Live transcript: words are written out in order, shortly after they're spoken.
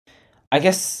I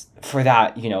guess for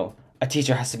that, a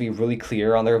teacher has to be really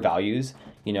clear on their values,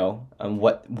 and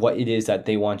what it is that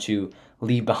they want to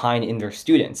leave behind in their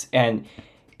students. And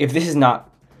if this is not,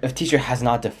 if teacher has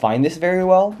not defined this very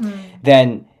well,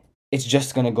 then it's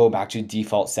just going to go back to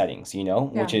default settings,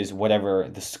 which is whatever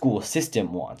the school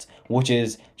system wants, which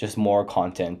is just more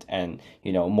content and,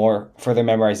 more further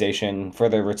memorization,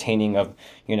 further retaining of,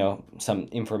 some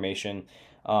information.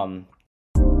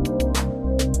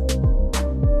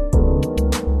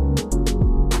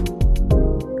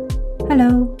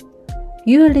 Hello,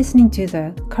 you are listening to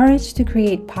the Courage to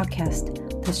Create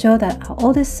podcast, the show that our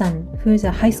oldest son, who is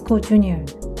a high school junior,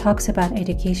 talks about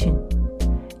education.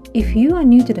 If you are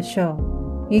new to the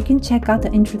show, you can check out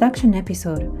the introduction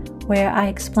episode where I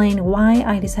explain why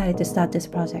I decided to start this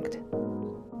project.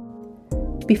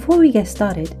 Before we get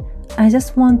started, I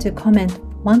just want to comment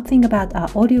one thing about our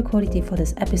audio quality for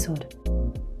this episode.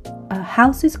 Our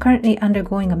house is currently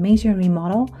undergoing a major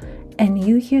remodel, and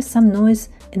you hear some noise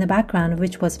in the background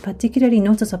which was particularly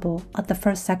noticeable at the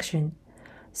first section.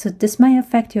 So this might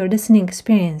affect your listening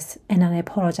experience, and I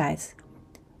apologize.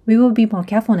 We will be more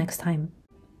careful next time.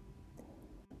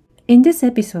 In this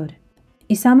episode,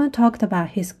 Isamu talked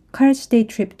about his Courage Day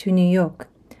trip to New York,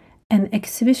 an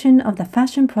exhibition of the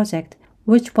fashion project,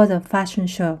 which was a fashion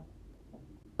show.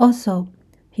 Also,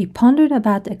 he pondered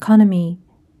about the economy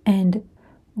and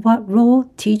what role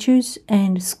teachers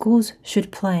and schools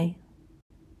should play.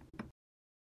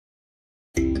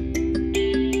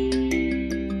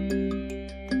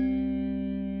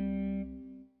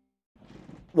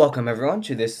 Welcome everyone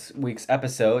to this week's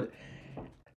episode.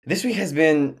 This week has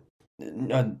been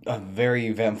a very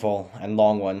eventful and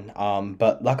long one,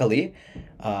 but luckily,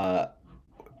 a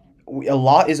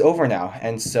lot is over now.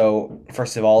 And so,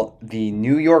 first of all, the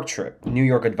New York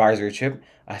advisory trip,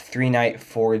 a 3-night,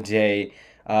 4-day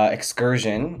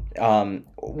excursion,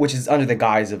 which is under the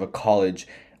guise of a college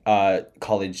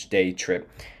day trip.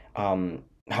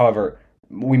 However,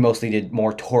 we mostly did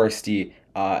more touristy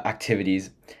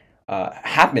activities.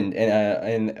 Happened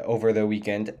in over the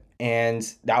weekend, and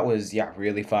that was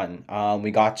really fun.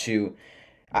 We got to,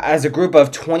 as a group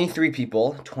of 23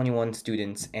 people, 21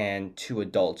 students and 2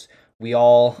 adults, we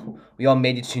all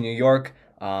made it to New York.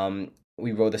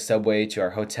 We rode the subway to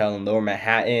our hotel in Lower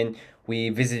Manhattan. We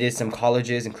visited some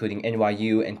colleges, including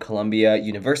NYU and Columbia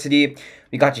University.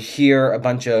 We got to hear a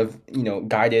bunch of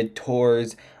guided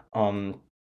tours, and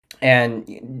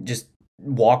just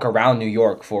walk around New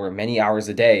York for many hours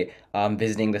a day,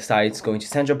 visiting the sites, going to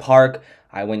Central Park.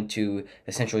 I went to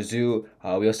the Central Zoo.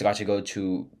 We also got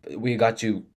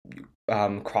to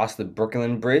cross the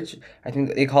Brooklyn Bridge, I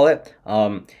think they call it.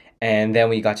 And then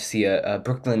we got to see a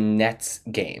Brooklyn Nets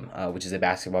game, which is a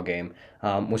basketball game,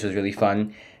 which was really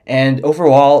fun. And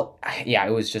overall,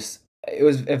 it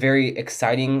was a very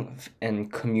exciting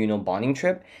and communal bonding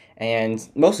trip. And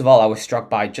most of all, I was struck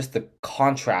by just the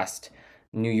contrast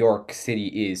New York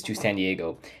City is to San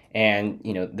Diego, and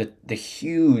the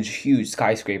huge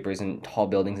skyscrapers and tall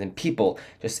buildings and people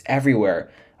just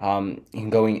everywhere, and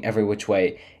going every which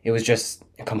way. It was just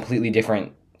a completely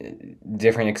different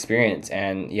experience,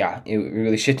 and it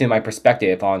really shifted my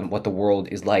perspective on what the world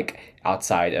is like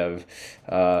outside of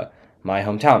my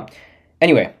hometown.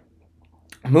 Anyway,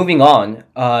 moving on.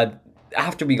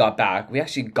 After we got back, we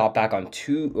actually got back on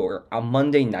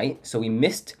Monday night, so we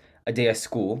missed a day of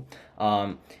school.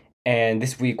 And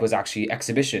this week was actually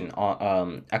exhibition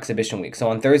week. So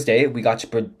on Thursday, we got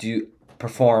to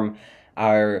perform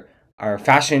our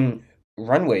fashion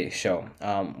runway show,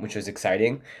 which was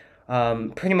exciting.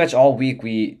 Pretty much all week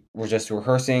we were just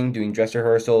rehearsing, doing dress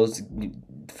rehearsals,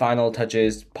 final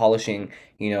touches, polishing,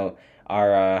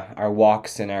 our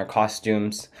walks and our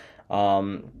costumes,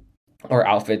 or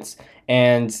outfits.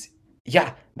 And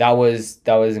that was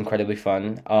incredibly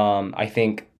fun. I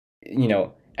think,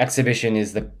 exhibition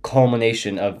is the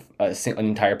culmination of an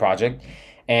entire project,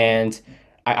 and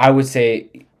I would say,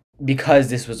 because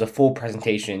this was a full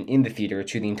presentation in the theater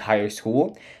to the entire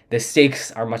school, the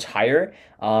stakes are much higher,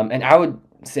 and I would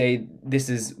say this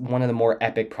is one of the more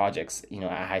epic projects,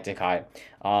 at High Tech High.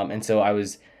 And so I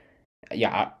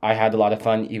had a lot of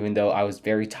fun, even though I was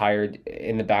very tired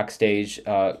in the backstage,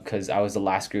 because I was the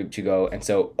last group to go, and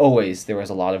so always there was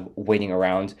a lot of waiting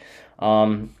around.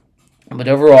 But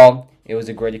overall, it was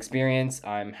a great experience.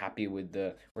 I'm happy with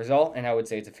the result, and I would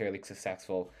say it's a fairly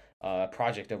successful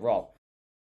project overall.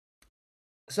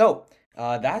 So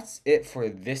that's it for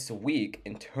this week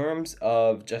in terms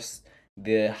of just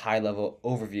the high-level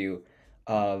overview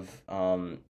of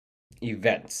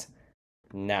events.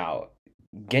 Now,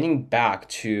 getting back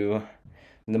to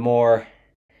the more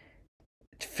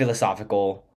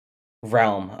philosophical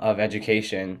realm of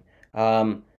education,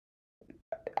 Um,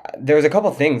 there's a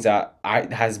couple things that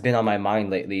has been on my mind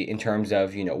lately in terms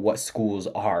of what schools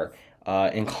are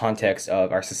in context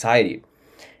of our society,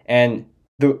 and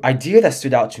the idea that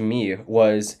stood out to me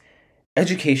was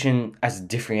education as a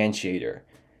differentiator.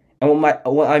 And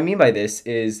what I mean by this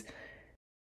is,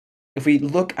 if we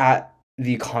look at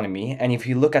the economy and if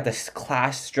you look at the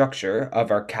class structure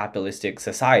of our capitalistic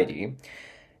society,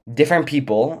 different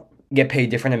people get paid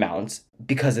different amounts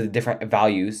because of the different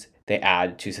values they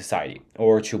add to society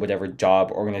or to whatever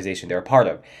job organization they're a part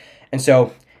of. And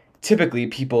so typically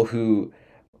people who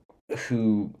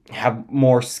have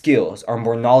more skills, are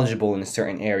more knowledgeable in a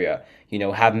certain area,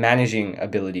 have managing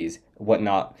abilities,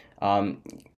 whatnot,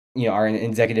 are in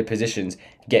executive positions,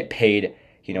 get paid,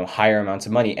 higher amounts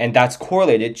of money. And that's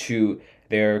correlated to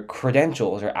their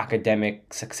credentials or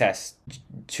academic success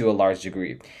to a large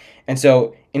degree. And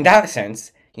so, in that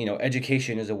sense,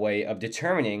 education is a way of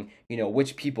determining,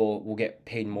 which people will get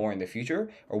paid more in the future,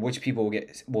 or which people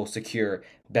will secure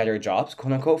better jobs,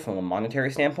 quote unquote, from a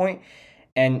monetary standpoint.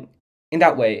 And in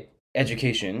that way,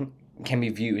 education can be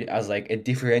viewed as like a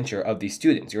differentiator of these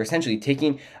students. You're essentially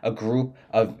taking a group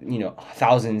of,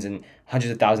 thousands and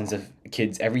hundreds of thousands of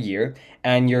kids every year,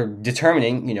 and you're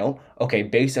determining, okay,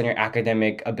 based on your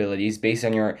academic abilities, based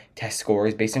on your test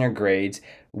scores, based on your grades,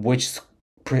 which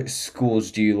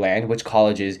schools do you land, which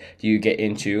colleges do you get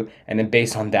into, and then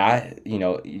based on that,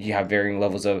 you have varying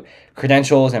levels of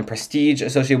credentials and prestige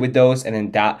associated with those, and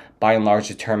then that by and large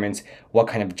determines what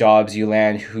kind of jobs you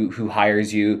land, who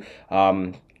hires you,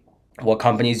 what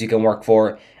companies you can work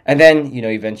for, and then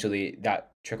eventually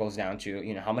that trickles down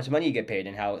to how much money you get paid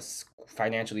and how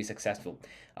financially successful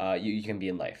you can be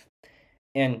in life.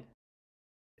 And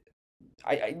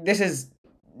this is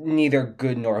neither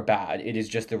good nor bad. It is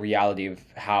just the reality of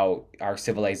how our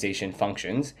civilization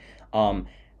functions. Um,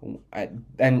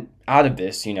 and out of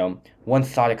this, one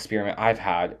thought experiment I've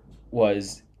had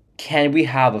was, can we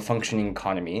have a functioning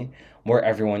economy where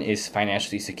everyone is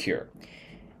financially secure?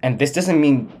 And this doesn't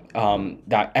mean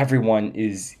that everyone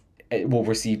will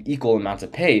receive equal amounts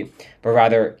of pay, but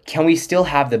rather, can we still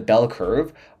have the bell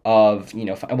curve of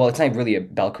well, it's not really a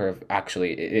bell curve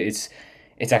actually. It's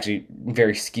actually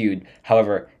very skewed.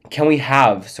 However, can we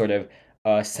have sort of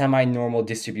a semi-normal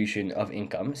distribution of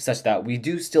income such that we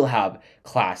do still have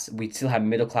we still have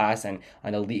middle class and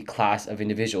an elite class of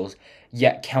individuals,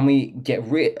 yet can we get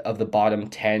rid of the bottom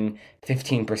 10,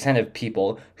 15% of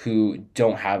people who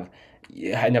don't have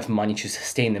enough money to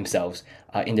sustain themselves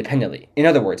independently? In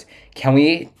other words, can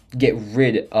we get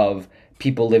rid of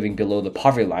people living below the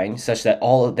poverty line such that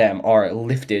all of them are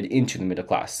lifted into the middle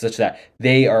class, such that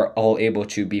they are all able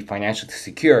to be financially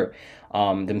secure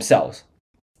themselves?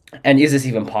 And is this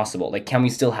even possible? Like, can we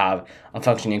still have a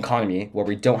functioning economy where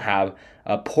we don't have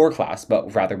a poor class,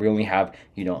 but rather we only have,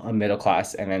 a middle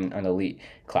class and then an elite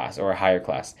class or a higher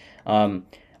class?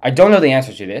 I don't know the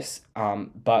answer to this,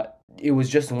 but it was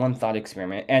just one thought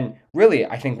experiment. And really,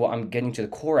 I think what I'm getting to the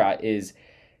core at is,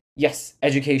 yes,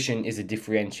 education is a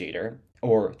differentiator,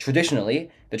 or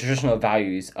traditionally, the traditional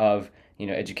values of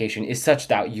education is such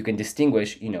that you can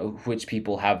distinguish which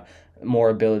people have more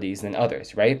abilities than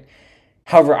others, right?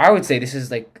 However, I would say this is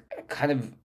like kind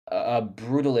of a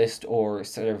brutalist or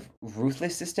sort of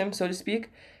ruthless system, so to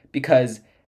speak, because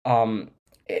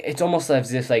it's almost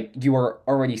as if like you are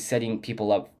already setting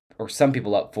people up, or some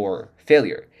people up, for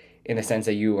failure, in the sense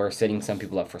that you are setting some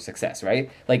people up for success, right?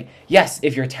 Like, yes,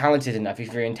 if you're talented enough,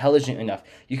 if you're intelligent enough,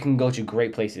 you can go to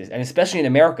great places, and especially in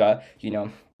America,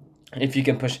 if you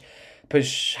can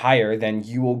push higher, then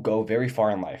you will go very far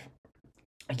in life.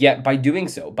 Yet by doing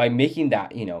so, by making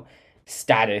that,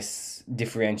 status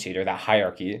differentiator, that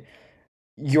hierarchy,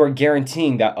 you're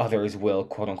guaranteeing that others will,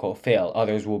 quote unquote, fail,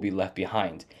 others will be left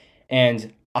behind.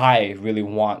 And I really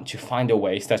want to find a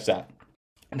way such that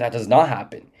that does not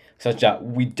happen, such that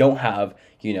we don't have,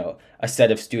 a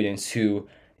set of students who,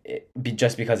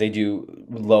 just because they do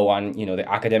low on, the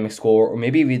academic score, or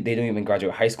maybe they don't even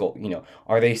graduate high school,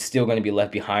 are they still going to be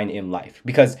left behind in life?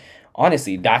 Because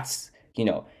honestly, that's,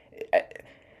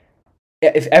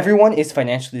 if everyone is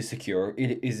financially secure,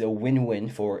 it is a win-win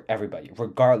for everybody,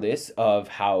 regardless of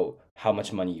how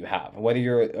much money you have. Whether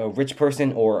you're a rich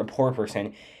person or a poor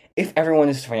person, if everyone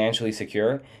is financially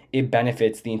secure, it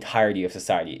benefits the entirety of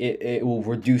society. It will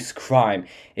reduce crime.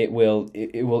 It will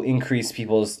increase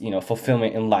people's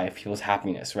fulfillment in life, people's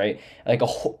happiness, right? Like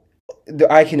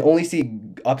I can only see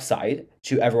upside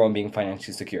to everyone being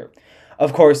financially secure.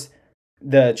 Of course,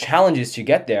 the challenges to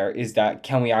get there is that,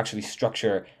 can we actually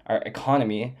structure our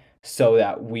economy so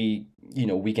that we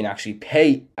can actually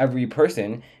pay every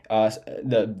person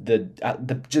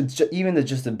even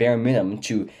just the bare minimum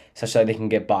to such that they can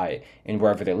get by in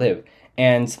wherever they live.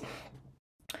 And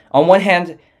on one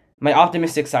hand, my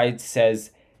optimistic side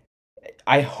says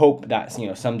I hope that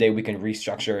someday we can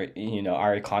restructure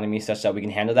our economy such that we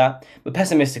can handle that. But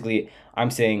pessimistically,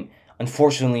 I'm saying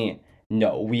unfortunately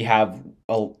no. We have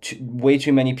way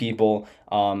too many people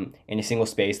in a single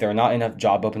space. There are not enough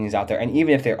job openings out there, and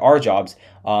even if there are jobs,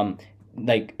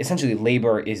 like essentially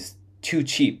labor is too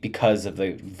cheap because of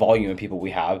the volume of people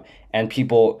we have, and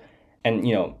people and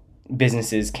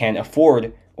businesses can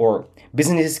afford, or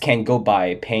businesses can go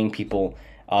by paying people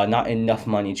not enough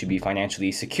money to be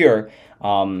financially secure,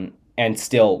 and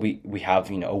still we have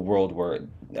a world where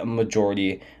a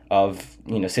majority of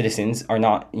citizens are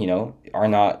not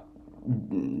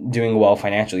doing well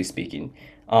financially speaking,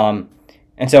 and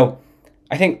so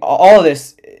I think all of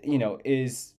this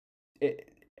is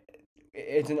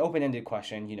it's an open-ended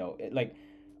question. Like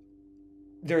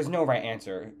there's no right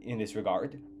answer in this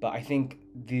regard, but I think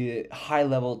the high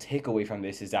level takeaway from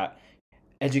this is that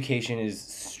education is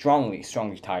strongly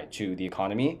tied to the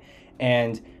economy,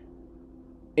 and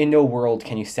in no world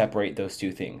can you separate those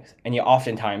two things. And yet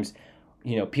oftentimes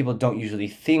people don't usually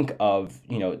think of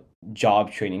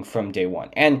job training from day one.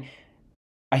 And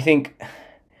i think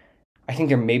I think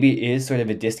there maybe is sort of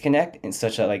a disconnect in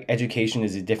such that like education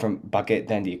is a different bucket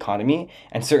than the economy,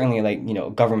 and certainly like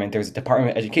government, there's a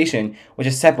Department of Education which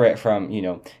is separate from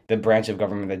the branch of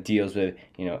government that deals with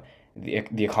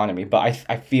the economy. But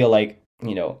I feel like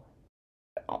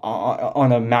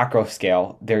on a macro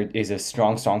scale, there is a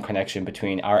strong connection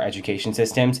between our education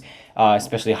systems,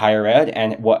 especially higher ed,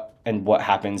 and what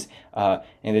happens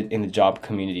in the job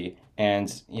community.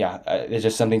 And yeah, it's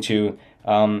just something to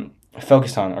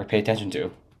focus on or pay attention to.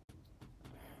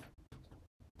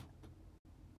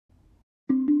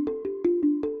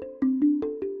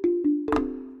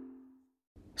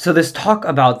 So this talk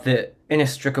about the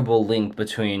inextricable link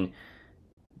between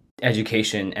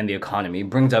education and the economy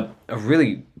brings up a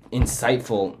really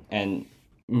insightful and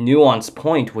nuanced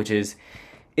point, which is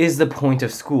the point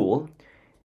of school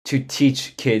to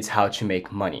teach kids how to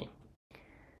make money?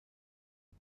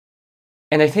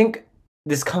 And I think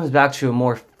this comes back to a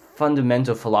more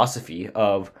fundamental philosophy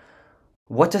of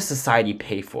what does society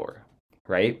pay for,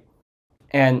 right?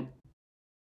 And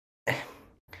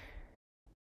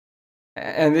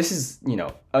this is,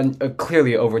 a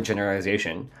clearly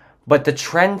overgeneralization, but the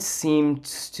trend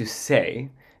seems to say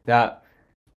that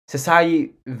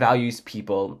society values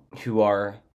people who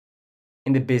are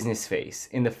in the business space,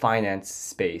 in the finance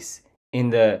space,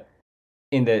 in the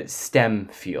STEM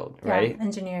field, right? Yeah,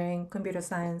 engineering, computer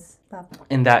science, stuff.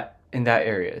 In that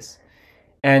areas.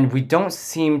 And we don't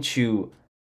seem to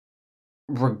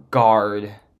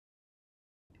regard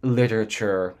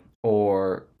literature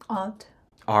or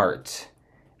art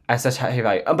as such high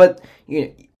value. But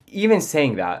even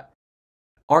saying that,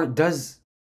 art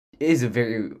is a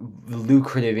very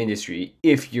lucrative industry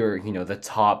if you're the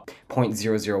top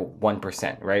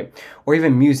 0.001%, right? Or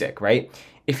even music, right?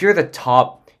 If you're the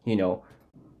top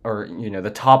or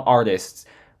the top artists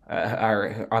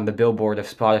are on the billboard of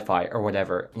Spotify or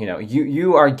whatever,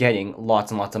 you are getting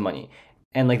lots and lots of money.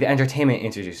 And like the entertainment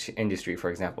industry, for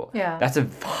example, Yeah. that's a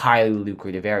highly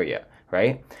lucrative area,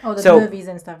 right? Oh, the So- movies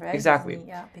and stuff, right? Exactly. Disney,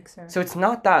 yeah, Pixar. So it's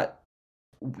not that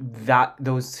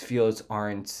those fields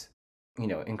aren't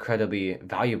incredibly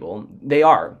valuable. They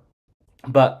are,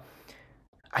 but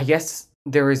I guess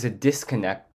there is a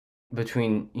disconnect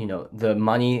between the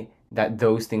money that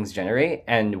those things generate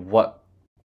and what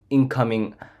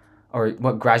incoming or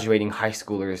what graduating high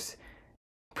schoolers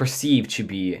perceive to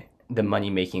be the money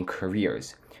making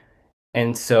careers.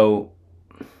 And so,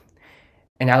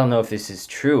 and I don't know if this is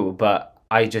true, but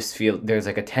I just feel there's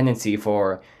like a tendency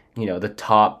for the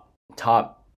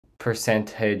top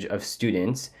percentage of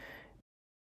students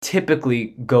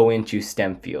typically go into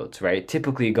STEM fields, right?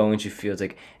 Typically go into fields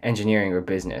like engineering or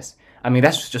business. I mean,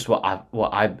 that's just what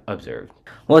I've observed.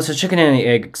 Well, it's a chicken and the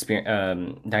egg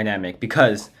dynamic,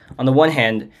 because on the one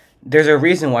hand, there's a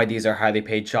reason why these are highly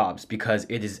paid jobs, because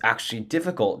it is actually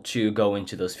difficult to go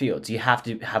into those fields. You have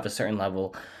to have a certain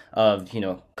level of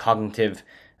cognitive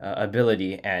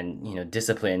ability and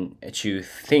discipline to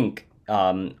think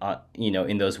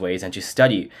in those ways and to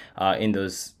study in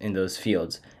those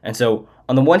fields. And so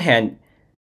on the one hand,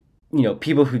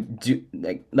 people who do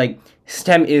like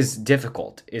STEM is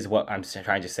difficult, is what I'm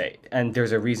trying to say. And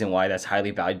there's a reason why that's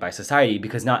highly valued by society,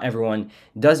 because not everyone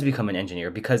does become an engineer,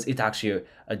 because it's actually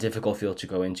a difficult field to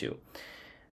go into.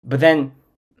 But then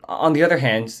on the other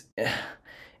hand,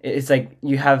 it's like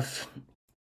you have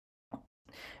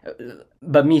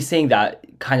But me saying that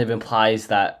kind of implies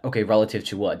that, okay, relative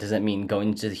to what? Does that mean going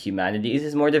into the humanities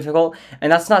is more difficult?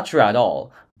 And that's not true at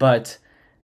all. But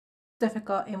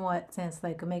Difficult in what sense?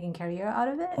 Like making career out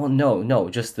of it? oh no,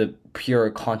 just the pure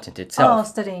content itself.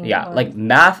 Studying. Yeah, or like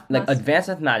math, like math. advanced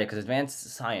mathematics,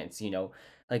 advanced science,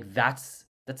 like that's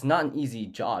not an easy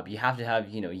job. You have to have,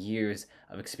 years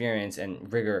of experience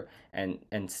and rigor and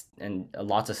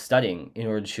lots of studying in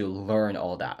order to learn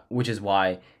all that, which is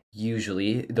why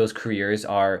usually those careers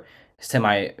are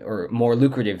semi or more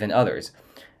lucrative than others.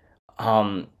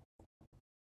 Um,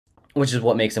 which is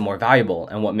what makes it more valuable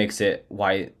and what makes it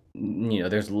why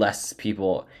there's less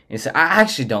people. I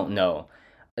actually don't know.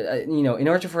 In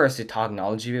order for us to talk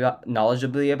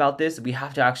knowledgeably about this, we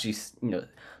have to actually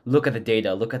look at the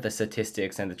data, look at the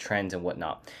statistics and the trends and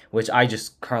whatnot, which I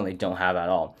just currently don't have at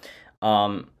all.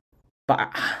 But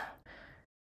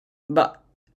but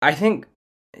I think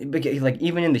like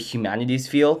even in the humanities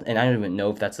field, and I don't even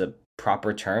know if that's a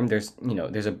proper term. There's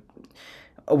a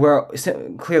we're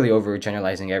clearly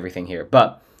overgeneralizing everything here,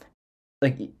 but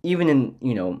like even in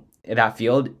that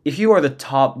field, if you are the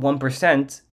top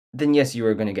 1%, then yes, you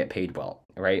are going to get paid well,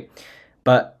 right?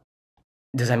 But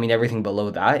does that mean everything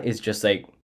below that is just like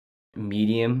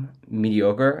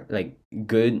mediocre, like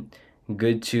good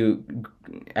to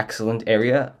excellent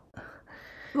area?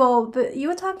 Well, but you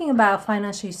were talking about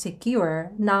financially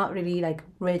secure, not really like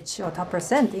rich or top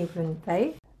percent even,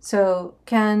 right? So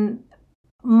can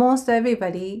most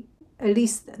everybody, at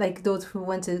least like those who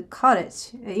went to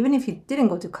college, even if you didn't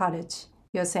go to college,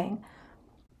 you're saying,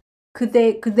 could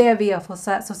there be a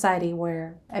society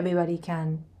where everybody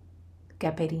can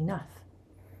get paid enough?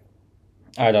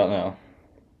 I don't know.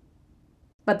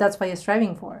 But that's what you're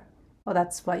striving for, or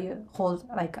that's what you hold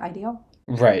like ideal.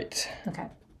 Right. Okay.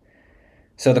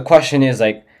 So the question is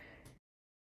like,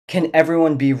 can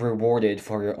everyone be rewarded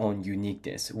for your own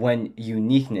uniqueness when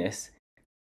uniqueness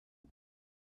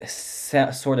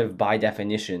sort of by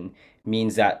definition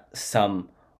means that some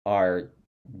are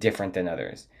different than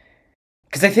others?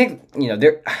 Because I think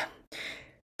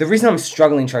the reason I'm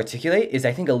struggling to articulate is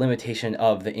I think a limitation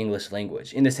of the English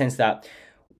language in the sense that,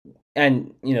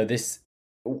 and this,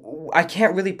 I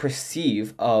can't really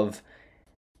perceive of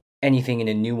anything in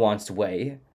a nuanced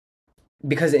way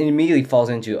because it immediately falls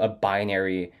into a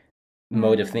binary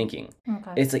mode of thinking.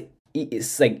 Okay.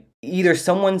 It's like either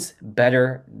someone's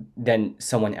better than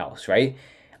someone else, right?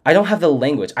 I don't have the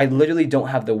language. I literally don't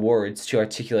have the words to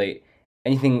articulate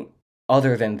anything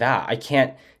other than that. I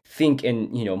can't think in,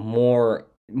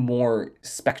 more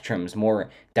spectrums, more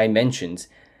dimensions.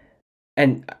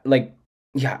 And like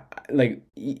yeah, like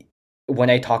when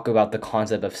I talk about the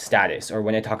concept of status or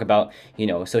when I talk about,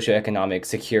 socioeconomic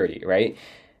security, right?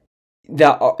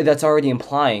 That's already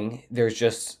implying there's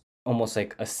just almost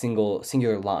like a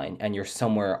singular line and you're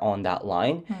somewhere on that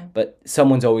line, but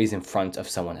someone's always in front of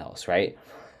someone else, right?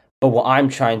 But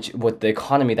what the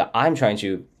economy that I'm trying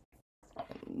to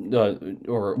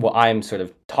or what I'm sort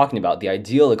of talking about, the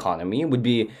ideal economy would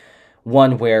be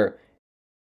one where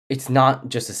it's not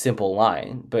just a simple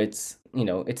line, but it's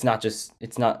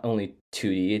not only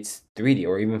 2D, it's 3D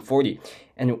or even 4D.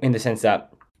 And in the sense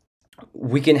that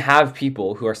we can have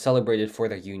people who are celebrated for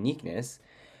their uniqueness,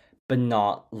 but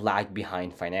not lag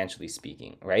behind financially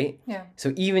speaking, right? Yeah.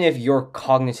 So even if your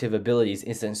cognitive abilities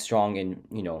isn't strong in,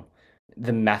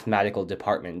 the mathematical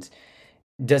department,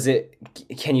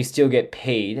 can you still get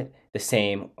paid the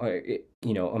same or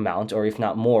amount or if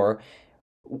not more,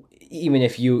 even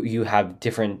if you have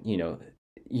different,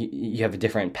 you have a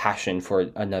different passion for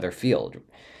another field.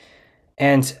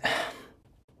 And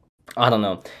I don't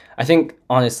know. I think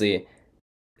honestly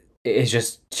it's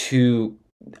just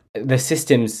the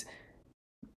systems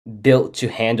built to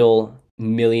handle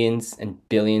millions and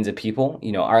billions of people.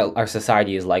 Our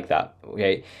society is like that,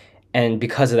 okay? And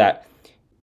because of that,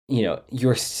 you're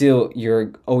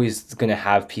always going to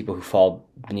have people who fall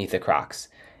beneath the cracks.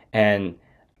 And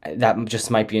that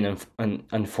just might be an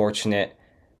unfortunate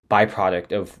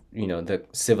byproduct of, the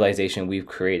civilization we've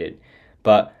created.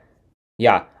 But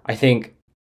yeah, I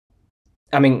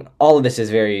mean, all of this is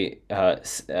very,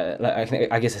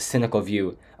 I guess, a cynical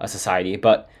view of society.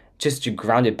 But just to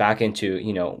ground it back into,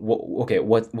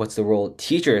 what's the role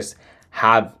teachers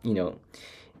have,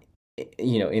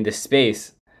 in this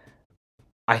space?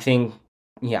 I think,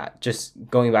 yeah, just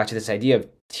going back to this idea of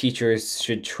teachers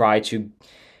should try to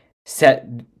set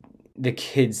the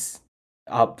kids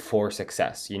up for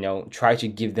success. Try to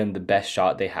give them the best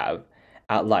shot they have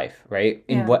at life, right?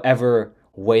 In whatever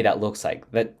way that looks like.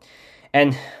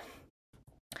 And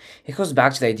it goes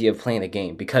back to the idea of playing the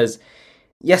game because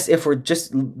yes, if we're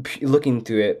just looking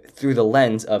through it through the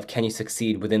lens of can you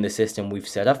succeed within the system we've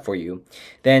set up for you,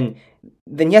 then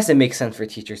yes, it makes sense for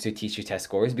teachers to teach you test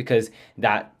scores because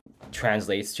that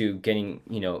translates to getting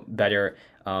better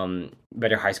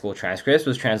high school transcripts,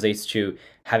 which translates to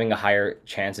having a higher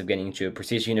chance of getting into a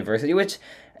prestigious university, which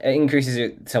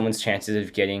increases someone's chances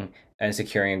of getting and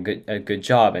securing a good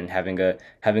job and having a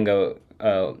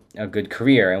good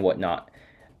career and whatnot.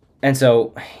 And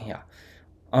so, yeah,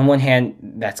 on one hand,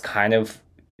 that's kind of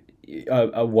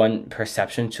a one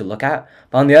perception to look at.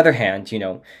 But on the other hand,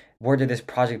 where did this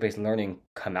project-based learning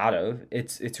come out of?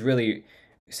 It's really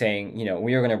saying,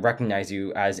 we are going to recognize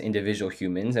you as individual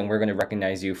humans, and we're going to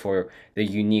recognize you for the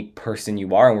unique person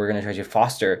you are, and we're going to try to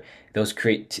foster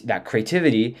that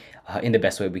creativity in the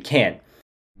best way we can.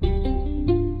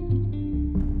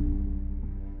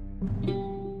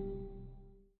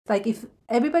 Like if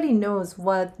everybody knows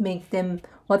what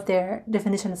their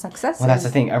definition of success Well, that's the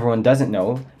thing. Everyone doesn't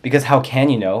know because how can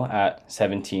you know at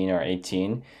 17 or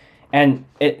 18? And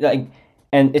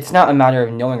it's not a matter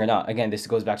of knowing or not. Again, this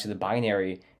goes back to the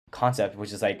binary concept,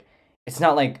 which is like it's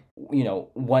not like,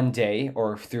 one day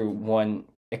or through one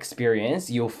experience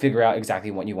you'll figure out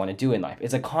exactly what you want to do in life.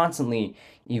 It's a constantly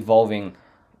evolving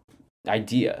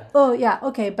idea. Oh, yeah,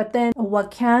 okay. But then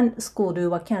what can school do?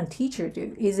 What can a teacher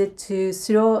do? Is it to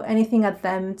throw anything at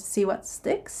them to see what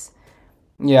sticks?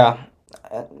 Yeah,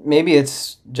 maybe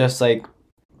it's just like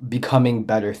becoming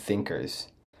better thinkers,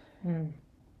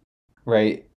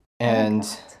 right? And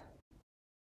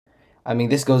I mean,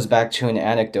 this goes back to an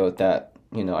anecdote that,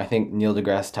 I think Neil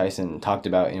deGrasse Tyson talked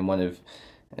about in one of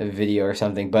a video or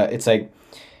something, but it's like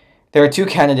there are two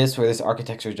candidates for this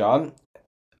architecture job.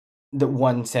 The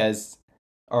one says,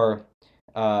 or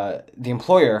the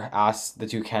employer asks the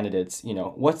two candidates,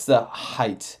 what's the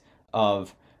height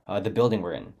of the building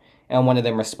we're in? And one of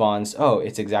them responds, oh,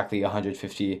 it's exactly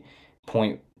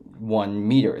 150.1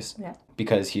 meters,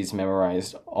 because he's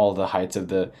memorized all the heights of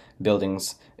the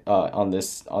buildings on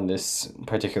this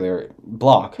particular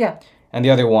block. Yeah. And the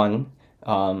other one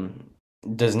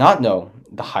does not know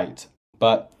the height,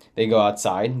 but they go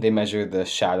outside, they measure the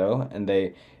shadow, and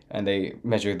they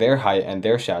measure their height and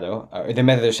their shadow. They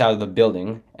measure the shadow of the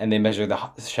building, and they measure the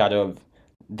shadow of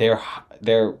their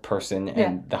person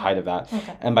and the height of that.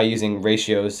 Okay. And by using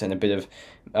ratios and a bit of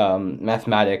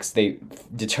mathematics, they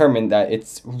determine that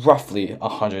it's roughly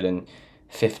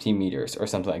 150 meters or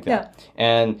something like that. Yeah.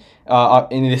 And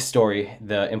in this story,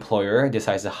 the employer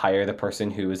decides to hire the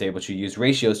person who is able to use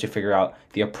ratios to figure out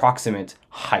the approximate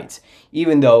height,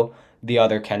 even though the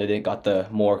other candidate got the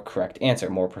more correct answer,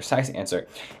 more precise answer.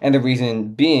 And the reason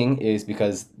being is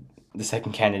because the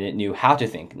second candidate knew how to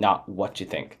think, not what to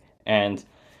think. And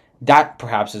that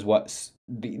perhaps is what's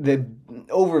the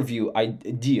overview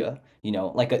idea,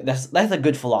 that's a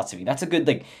good philosophy. That's a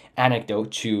good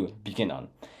anecdote to begin on.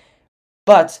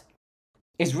 But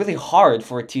it's really hard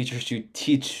for teachers to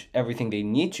teach everything they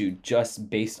need to just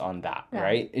based on that,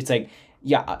 right? It's like,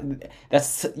 yeah,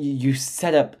 you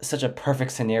set up such a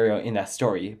perfect scenario in that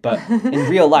story, but in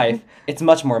real life, it's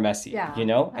much more messy,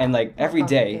 And every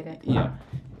day,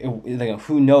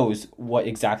 who knows what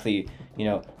exactly,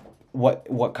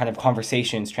 what kind of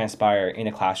conversations transpire in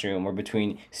a classroom or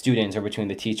between students or between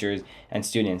the teachers and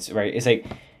students, right? It's like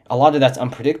a lot of that's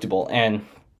unpredictable, and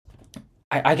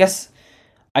I guess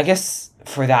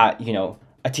for that,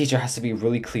 a teacher has to be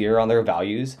really clear on their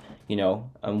values,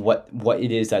 and what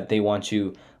it is that they want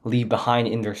to leave behind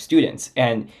in their students.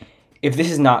 And if this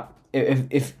is not,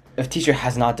 if teacher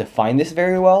has not defined this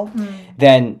very well,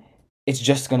 then it's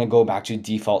just going to go back to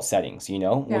default settings,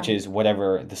 which is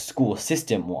whatever the school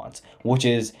system wants, which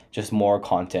is just more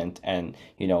content and,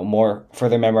 more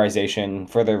further memorization,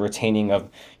 further retaining of,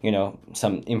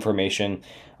 some information.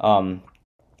 And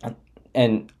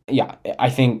yeah, I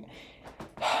think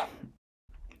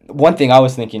one thing I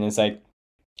was thinking is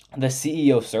the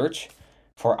CEO search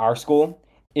for our school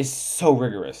is so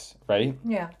rigorous, right?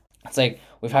 Yeah. It's like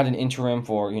we've had an interim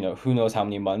for, who knows how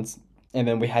many months. And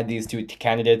then we had these two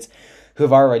candidates who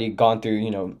have already gone through,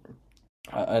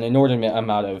 an inordinate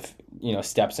amount of,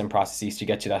 steps and processes to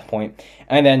get to that point.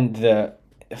 And then the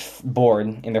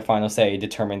board in their final say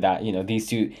determined that, these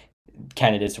two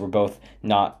candidates were both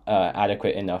not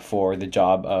adequate enough for the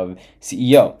job of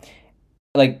CEO.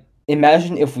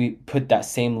 Imagine if we put that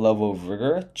same level of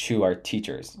rigor to our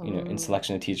teachers, in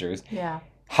selection of teachers. Yeah.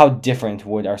 How different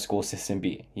would our school system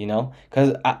be,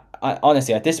 Because I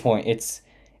honestly, at this point, it's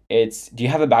do you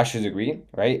have a bachelor's degree,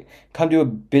 right? Come do a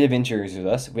bit of interviews with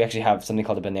us. We actually have something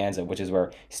called a bonanza, which is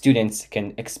where students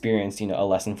can experience, a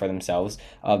lesson for themselves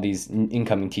of these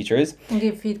incoming teachers. And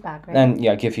give feedback, right? And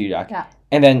give feedback. Yeah.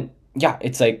 And then,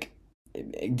 it's like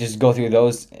just go through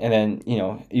those, and then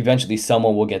eventually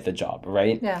someone will get the job,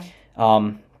 right? Yeah.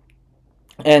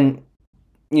 And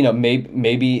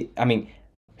maybe I mean,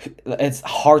 it's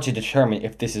hard to determine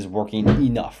if this is working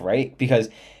enough, right? Because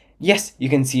yes, you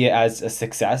can see it as a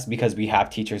success because we have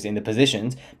teachers in the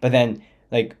positions, but then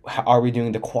like, are we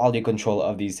doing the quality control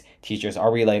of these teachers?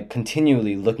 Are we like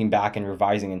continually looking back and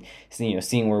revising and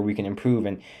seeing where we can improve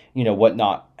and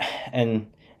whatnot? And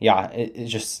yeah, it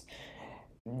just,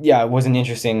 yeah, it was an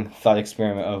interesting thought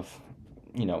experiment of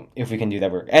if we can do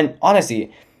that work. And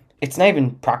honestly, it's not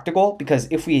even practical, because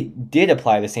if we did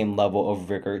apply the same level of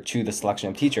rigor to the selection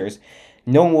of teachers,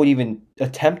 no one would even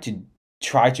attempt to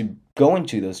try to go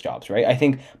into those jobs, right? I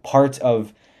think part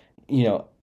of,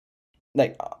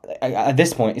 like, at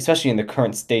this point, especially in the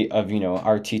current state of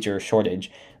our teacher shortage,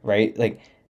 right? Like,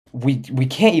 we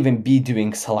can't even be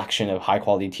doing selection of high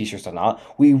quality teachers or not.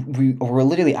 We're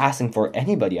literally asking for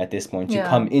anybody at this point to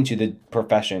come into the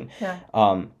profession. Yeah.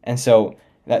 And so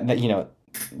that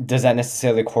does that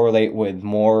necessarily correlate with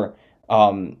more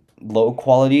low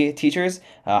quality teachers?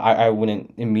 I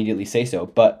wouldn't immediately say so,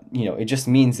 but it just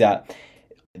means that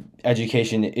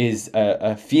education is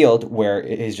a field where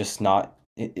it is just not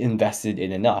invested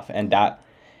in enough, and that,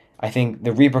 I think,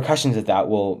 the repercussions of that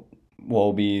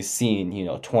will be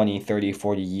seen 20, 30,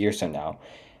 40 years from now.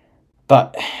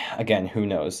 But again, who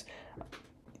knows?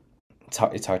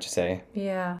 It's hard to say.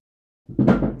 Yeah.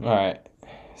 All right,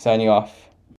 signing off.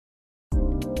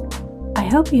 I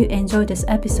hope you enjoyed this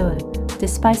episode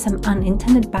despite some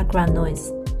unintended background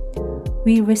noise.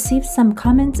 We received some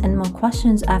comments and more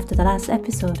questions after the last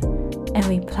episode, and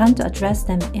we plan to address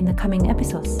them in the coming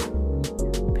episodes.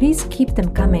 Please keep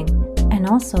them coming, and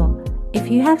also, if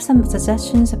you have some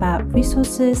suggestions about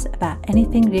resources, about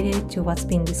anything related to what's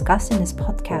being discussed in this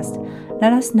podcast,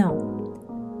 let us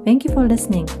know. Thank you for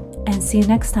listening, and see you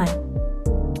next time.